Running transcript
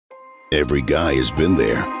Every guy has been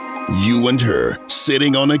there. You and her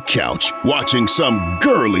sitting on a couch watching some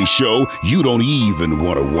girly show you don't even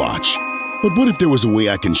want to watch. But what if there was a way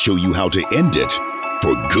I can show you how to end it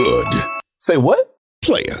for good? Say what?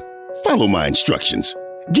 Player, follow my instructions.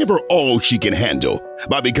 Give her all she can handle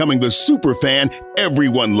by becoming the super fan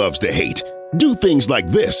everyone loves to hate. Do things like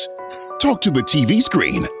this. Talk to the TV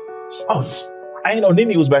screen. Oh, I ain't know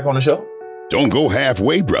Nene was back on the show. Don't go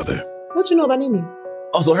halfway, brother. What you know about Nene?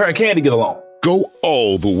 Oh, so her and Candy get along. Go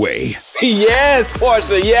all the way. Yes,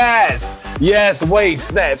 Portia, yes. Yes, waist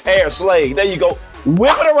snatch, hair slayed. There you go.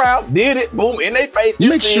 Whip it around, did it, boom, in their face.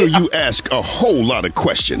 Make sure you ask a whole lot of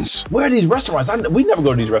questions. Where are these restaurants? We never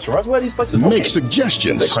go to these restaurants. Where are these places? Make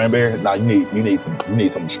suggestions. Is that cranberry? Nah, you need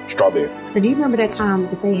some strawberry. Do you remember that time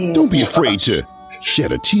that they had? Don't be afraid to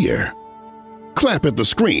shed a tear. Clap at the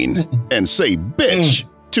screen and say bitch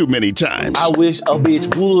too many times. I wish a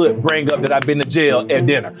bitch would bring up that I've been to jail at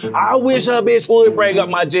dinner. I wish a bitch would bring up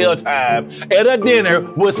my jail time at a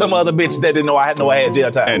dinner with some other bitch that didn't know I had jail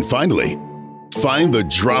time. And finally, find the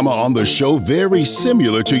drama on the show very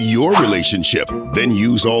similar to your relationship. Then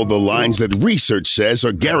use all the lines that research says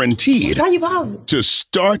are guaranteed Why you pausing? to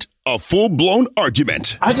start a full-blown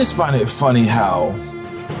argument. I just find it funny how,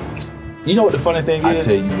 you know what the funny thing is? I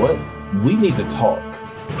tell you what, we need to talk,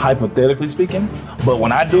 hypothetically speaking, but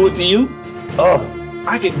when I do it to you,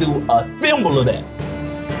 I can do a thimble of that.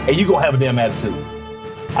 And you gonna have a damn attitude.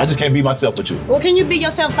 I just can't be myself with you. Well, can you be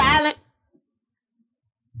yourself silent?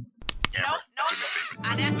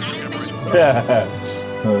 I didn't say she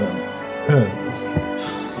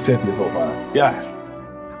Cynthia's so fine.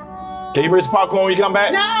 Yeah. Can you bring some popcorn when you come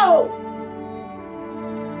back? No!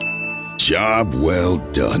 Job well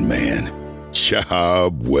done, man.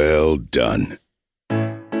 Job well done.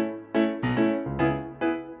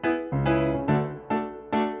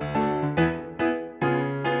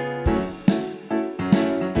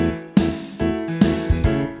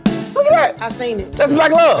 Look at that. I seen it. That's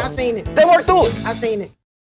Black Love. I seen it. They worked through it. I seen it.